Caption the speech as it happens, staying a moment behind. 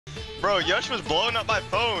Bro, Yush was blowing up my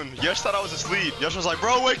phone. Yush thought I was asleep. Yush was like,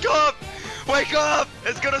 bro, wake up! Wake up!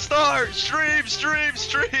 It's gonna start! Stream, stream,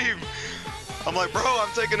 stream! I'm like, bro,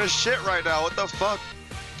 I'm taking a shit right now. What the fuck?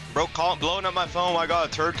 Bro, blowing up my phone. I got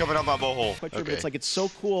a turd coming out my butthole. Okay. It's like, it's so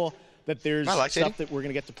cool that there's stuff that we're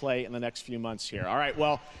gonna get to play in the next few months here. All right,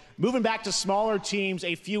 well, moving back to smaller teams,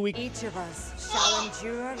 a few weeks. Each of us shall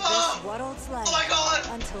endure this world's life. Oh my god!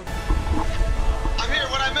 Until I'm here.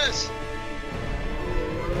 What'd I miss?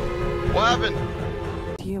 What happened?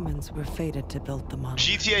 humans were fated to build the monolith.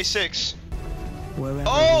 GTA 6. Wherever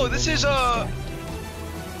Oh, we this is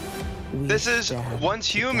this is Once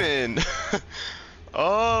Human.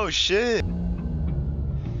 Oh shit.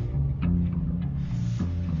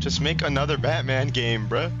 Just make another Batman game,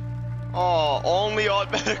 bruh. Oh, only on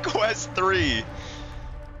Meta Quest 3.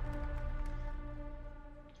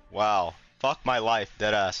 Wow. Fuck my life,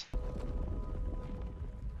 deadass.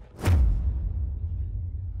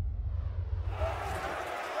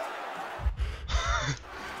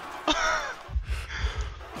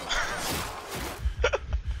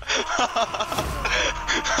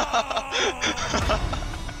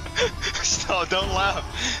 Stop, don't laugh.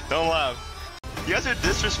 Don't laugh. You guys are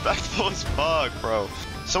disrespectful as fuck, bro.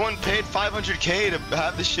 Someone paid 500K to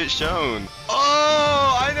have this shit shown.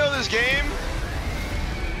 Oh, I know this game.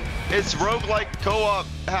 It's roguelike co-op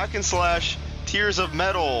hack and slash Tears of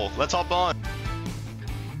Metal. Let's hop on.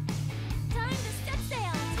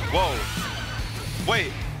 Whoa.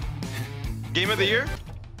 Wait. Game of the year?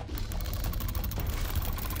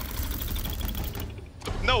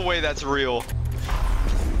 No way that's real.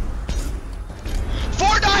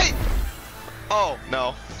 Fortnite! Oh,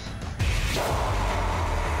 no.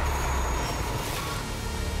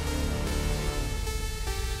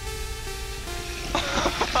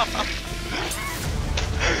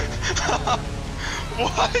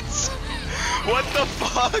 What? What the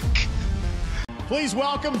fuck? Please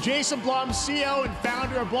welcome Jason Blum, CEO and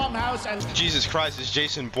founder of Blumhouse. And Jesus Christ, is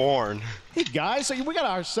Jason born? hey guys, so we got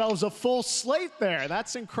ourselves a full slate there.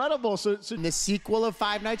 That's incredible. So the sequel of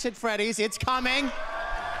Five Nights at Freddy's, it's coming.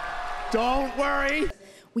 Don't worry.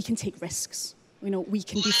 We can take risks. You know, we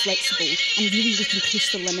can be flexible, and really we can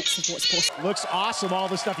push the limits of what's possible. looks awesome, all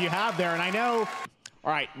the stuff you have there, and I know.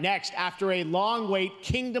 All right, next, after a long wait,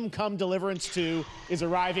 Kingdom Come Deliverance 2 is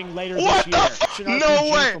arriving later this year. No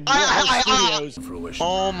way!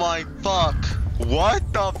 Oh my fuck.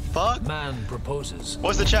 What the fuck? Man proposes.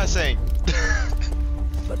 What's the chat saying?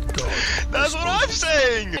 But God. That's what I'm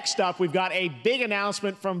saying! Next up, we've got a big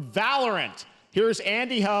announcement from Valorant. Here's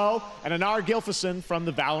Andy Ho and Anar Gilfison from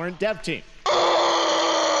the Valorant dev team.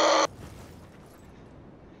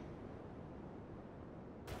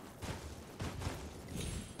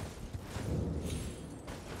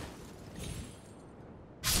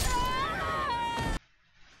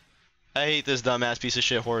 I hate this dumbass piece of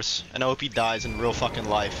shit horse, and I hope he dies in real fucking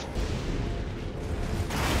life.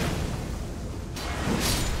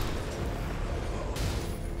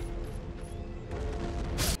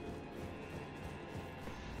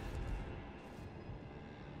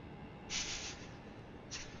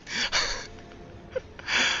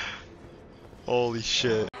 Holy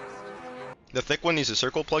shit. The thick one needs a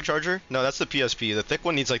circle plug charger? No, that's the PSP. The thick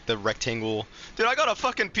one needs like the rectangle. Dude, I got a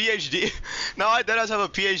fucking PhD. Now I deadass have a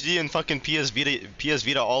PhD in fucking PS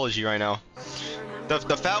Vita-ology right now.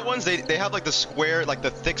 The fat ones, they have like the square, like the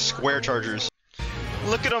thick square chargers.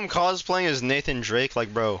 Look at him cosplaying as Nathan Drake,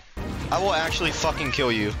 like bro. I will actually fucking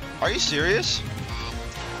kill you. Are you serious?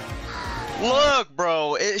 Look,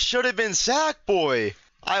 bro, it should have been Sackboy.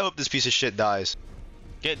 I hope this piece of shit dies.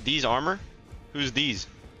 Get D's armor? Who's D's?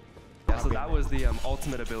 Yeah, so that was the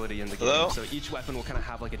ultimate ability in the game. Hello? So each weapon will kind of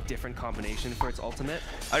have like a different combination for its ultimate.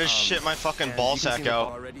 I just shit my fucking ball sack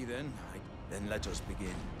out. Already then let us begin.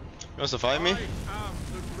 You wants to fight me? I am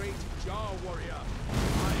the great Jar Warrior,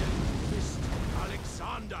 Iron Fist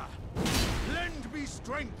Alexander. Lend me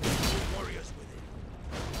strength to the warriors within.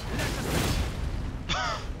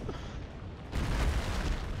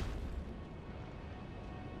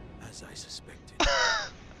 Let us As I suspected.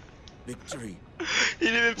 Victory. He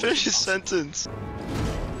didn't even finish his sentence.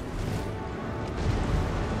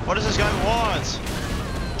 What does this guy want?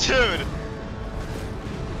 Dude!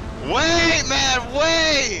 Wait, man,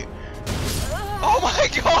 wait! Oh my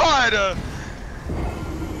god!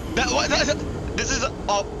 This is a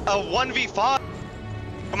 1v5.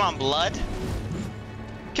 Come on, blood.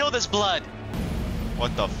 Kill this blood.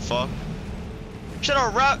 What the fuck? Should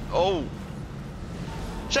I rap? Oh.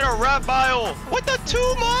 Should I rap bile? What the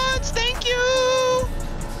 2 months? Thank you!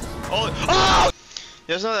 Oh!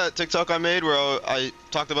 You guys know that TikTok I made where I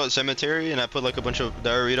talked about cemetery and I put like a bunch of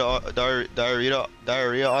diarrhea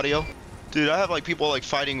audio? Dude, I have like people like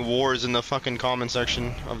fighting wars in the fucking comment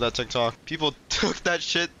section of that TikTok. People took that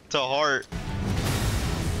shit to heart.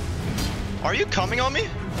 Are you coming on me?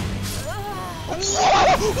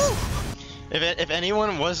 If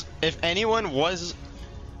anyone was if everyone was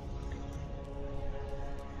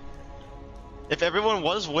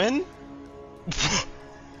win?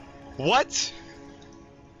 What?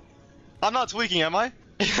 I'm not tweaking, am I?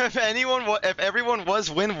 If everyone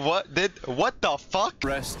was win, what the fuck?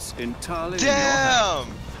 Rests entirely. Damn!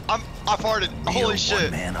 I farted. Holy shit!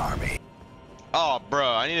 One-man army. Oh, bro,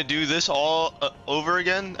 I need to do this all over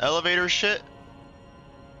again. Elevator shit.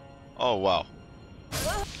 Oh wow.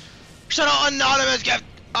 Shut up, anonymous gift.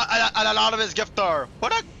 An anonymous gifter.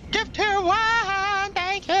 What a gift here! Wow,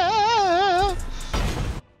 thank you.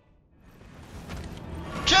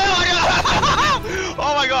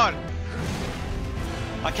 Oh my god!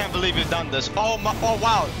 I can't believe you've done this. Oh my! Oh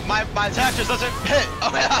wow! My attack just doesn't hit.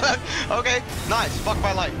 Okay, nice. Fuck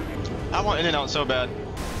my life. I want in and out so bad.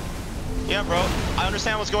 Yeah, bro. I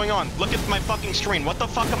understand what's going on. Look at my fucking screen. What the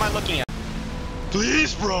fuck am I looking at?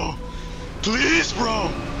 Please, bro. Please,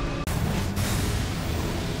 bro.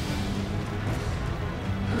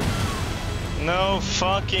 No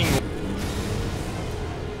fucking.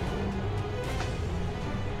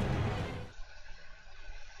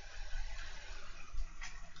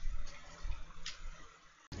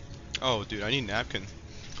 Oh, dude, I need napkin.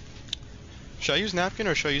 Should I use napkin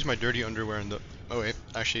or should I use my dirty underwear in the... Oh, wait.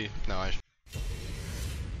 Actually, no, I...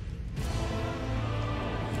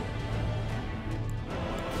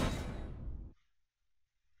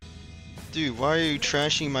 Dude, why are you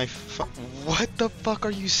trashing my What the fuck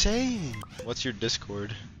are you saying? What's your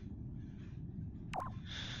Discord?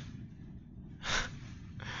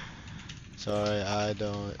 Sorry, I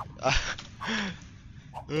don't...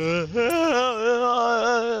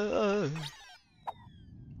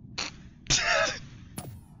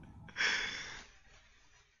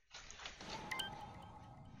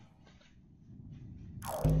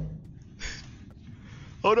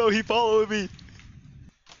 Oh no, he followed me!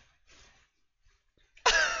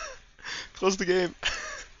 Close the game.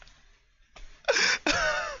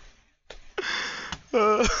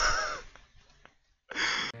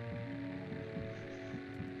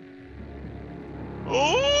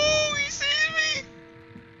 Oh, he sees me!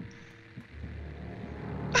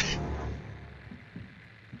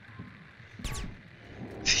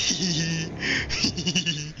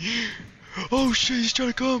 Oh shit, he's trying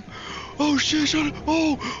to come! Oh shit, he's trying to...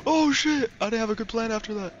 Oh shit! I didn't have a good plan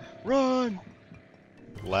after that. Run!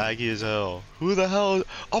 Laggy as hell. Who the hell?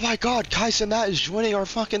 Oh my god, Kais and that is joining our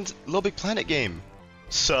fucking Little Big Planet game.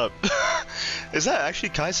 Sup? Is that actually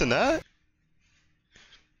Kais and that?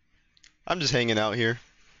 I'm just hanging out here.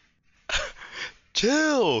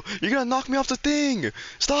 Chill! You're gonna knock me off the thing!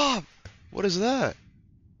 Stop! What is that?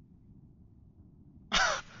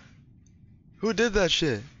 Who did that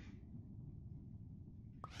shit?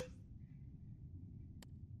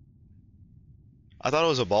 I thought it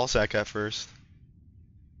was a ball sack at first.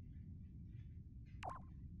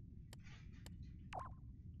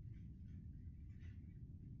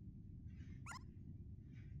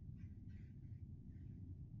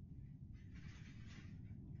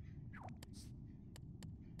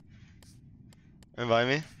 Invite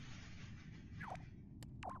me?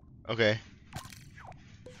 Okay.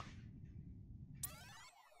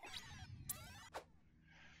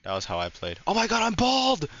 That was how I played. Oh my god, I'm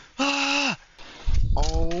bald! Ah!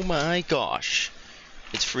 Oh my gosh.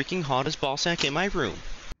 It's freaking hot as ballsack in my room.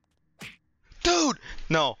 Dude!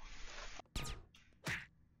 No.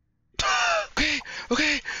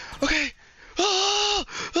 Okay. Ah!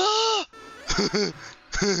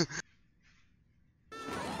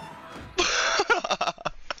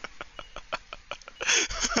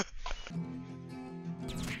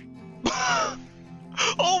 Ah!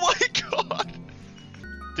 Oh my god!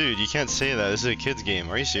 Dude, you can't say that. This is a kid's game.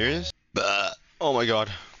 Are you serious? Oh my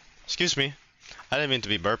god. Excuse me. I didn't mean to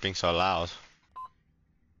be burping so loud.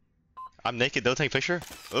 I'm naked. Don't take a picture.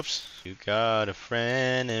 Oops. You got a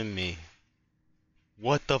friend in me.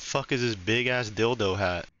 What the fuck is this big ass dildo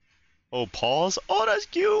hat? Oh, paws? Oh, that's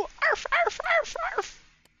cute. Arf, arf, arf, arf.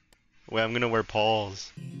 Wait, I'm gonna wear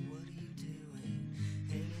paws.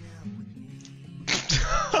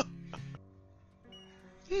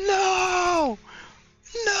 No!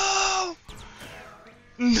 No!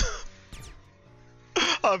 No!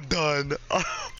 I'm done.